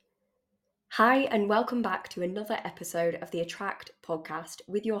Hi, and welcome back to another episode of the Attract podcast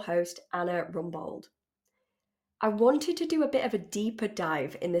with your host, Anna Rumbold. I wanted to do a bit of a deeper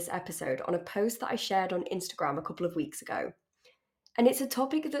dive in this episode on a post that I shared on Instagram a couple of weeks ago. And it's a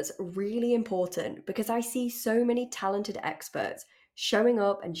topic that's really important because I see so many talented experts showing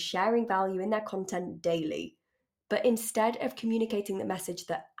up and sharing value in their content daily. But instead of communicating the message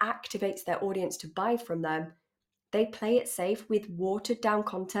that activates their audience to buy from them, they play it safe with watered down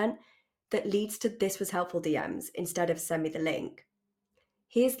content that leads to "this was helpful" DMs instead of "send me the link."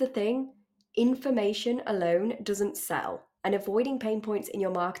 Here's the thing: information alone doesn't sell, and avoiding pain points in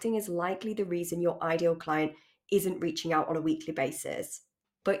your marketing is likely the reason your ideal client isn't reaching out on a weekly basis.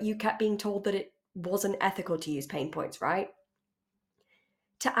 But you kept being told that it wasn't ethical to use pain points, right?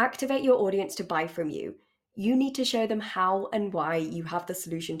 To activate your audience to buy from you, you need to show them how and why you have the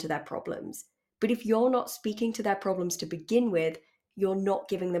solution to their problems. But if you're not speaking to their problems to begin with, you're not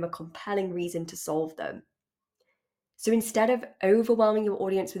giving them a compelling reason to solve them. So instead of overwhelming your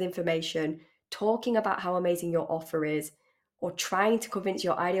audience with information, talking about how amazing your offer is, or trying to convince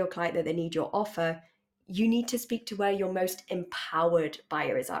your ideal client that they need your offer, you need to speak to where your most empowered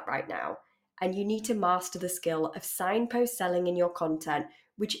buyer is at right now. And you need to master the skill of signpost selling in your content,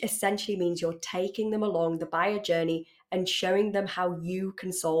 which essentially means you're taking them along the buyer journey and showing them how you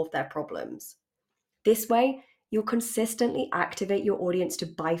can solve their problems. This way, you'll consistently activate your audience to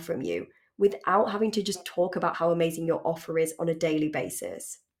buy from you without having to just talk about how amazing your offer is on a daily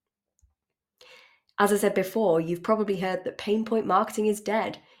basis. As I said before, you've probably heard that pain point marketing is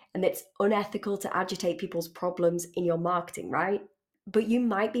dead and it's unethical to agitate people's problems in your marketing, right? But you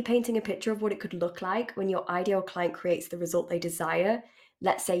might be painting a picture of what it could look like when your ideal client creates the result they desire.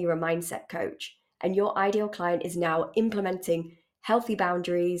 Let's say you're a mindset coach and your ideal client is now implementing healthy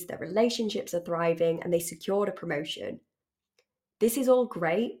boundaries, their relationships are thriving, and they secured a promotion. This is all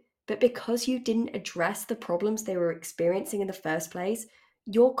great, but because you didn't address the problems they were experiencing in the first place,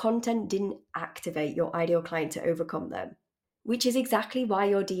 your content didn't activate your ideal client to overcome them, which is exactly why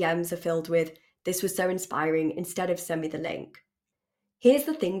your DMs are filled with "this was so inspiring" instead of "send me the link." Here's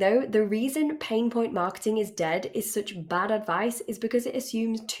the thing though: the reason pain point marketing is dead is such bad advice is because it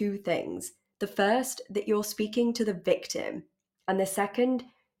assumes two things. The first, that you're speaking to the victim, and the second,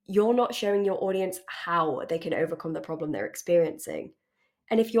 you're not showing your audience how they can overcome the problem they're experiencing.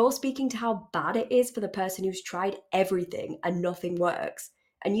 And if you're speaking to how bad it is for the person who's tried everything and nothing works,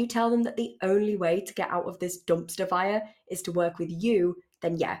 and you tell them that the only way to get out of this dumpster fire is to work with you,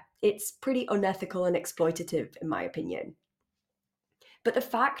 then yeah, it's pretty unethical and exploitative, in my opinion. But the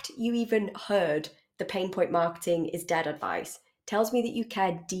fact you even heard the pain point marketing is dead advice tells me that you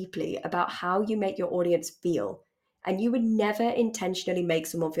care deeply about how you make your audience feel, and you would never intentionally make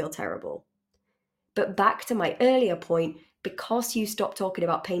someone feel terrible. But back to my earlier point, because you stopped talking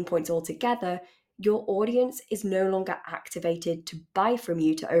about pain points altogether, your audience is no longer activated to buy from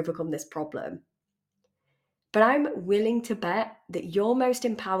you to overcome this problem. But I'm willing to bet that your most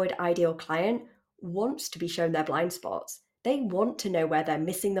empowered ideal client wants to be shown their blind spots. They want to know where they're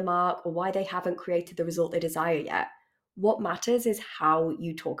missing the mark or why they haven't created the result they desire yet. What matters is how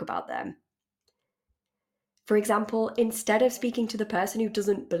you talk about them. For example, instead of speaking to the person who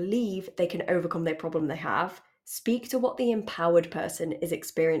doesn't believe they can overcome their problem they have, speak to what the empowered person is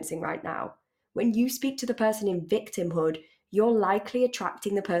experiencing right now. When you speak to the person in victimhood, you're likely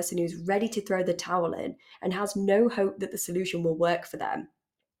attracting the person who's ready to throw the towel in and has no hope that the solution will work for them.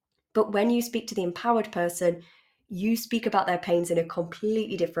 But when you speak to the empowered person, you speak about their pains in a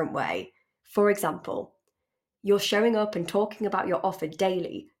completely different way. For example, you're showing up and talking about your offer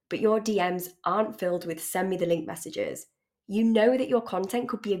daily, but your DMs aren't filled with "send me the link" messages. You know that your content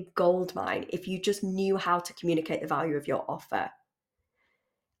could be a gold mine if you just knew how to communicate the value of your offer.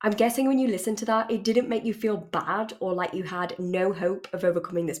 I'm guessing when you listened to that, it didn't make you feel bad or like you had no hope of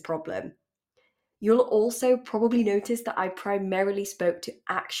overcoming this problem. You'll also probably notice that I primarily spoke to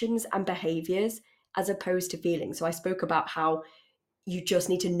actions and behaviors as opposed to feelings. So I spoke about how you just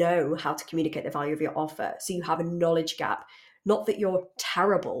need to know how to communicate the value of your offer. So you have a knowledge gap, not that you're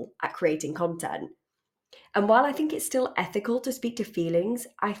terrible at creating content. And while I think it's still ethical to speak to feelings,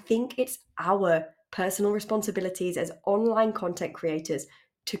 I think it's our personal responsibilities as online content creators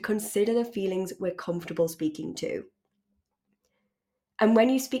to consider the feelings we're comfortable speaking to. And when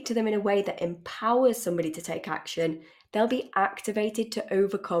you speak to them in a way that empowers somebody to take action, they'll be activated to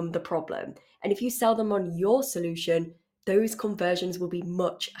overcome the problem. And if you sell them on your solution, those conversions will be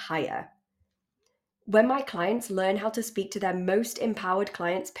much higher. When my clients learn how to speak to their most empowered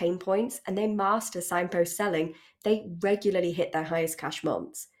clients' pain points and they master signpost selling, they regularly hit their highest cash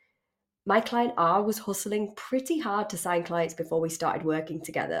months. My client R was hustling pretty hard to sign clients before we started working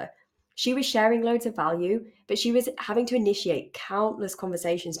together. She was sharing loads of value, but she was having to initiate countless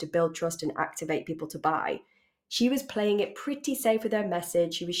conversations to build trust and activate people to buy. She was playing it pretty safe with her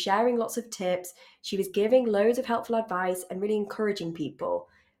message. She was sharing lots of tips. She was giving loads of helpful advice and really encouraging people.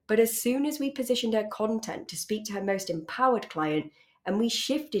 But as soon as we positioned her content to speak to her most empowered client and we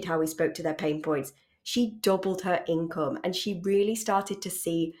shifted how we spoke to their pain points, she doubled her income, and she really started to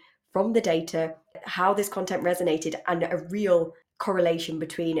see from the data how this content resonated and a real correlation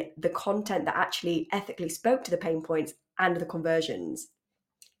between the content that actually ethically spoke to the pain points and the conversions.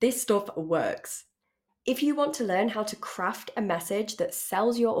 This stuff works. If you want to learn how to craft a message that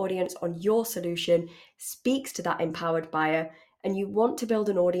sells your audience on your solution, speaks to that empowered buyer, and you want to build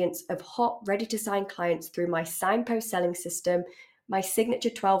an audience of hot, ready to sign clients through my Signpost selling system, my signature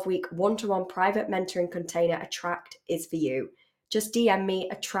 12-week one-to-one private mentoring container, Attract, is for you. Just DM me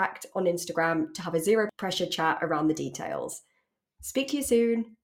Attract on Instagram to have a zero pressure chat around the details. Speak to you soon.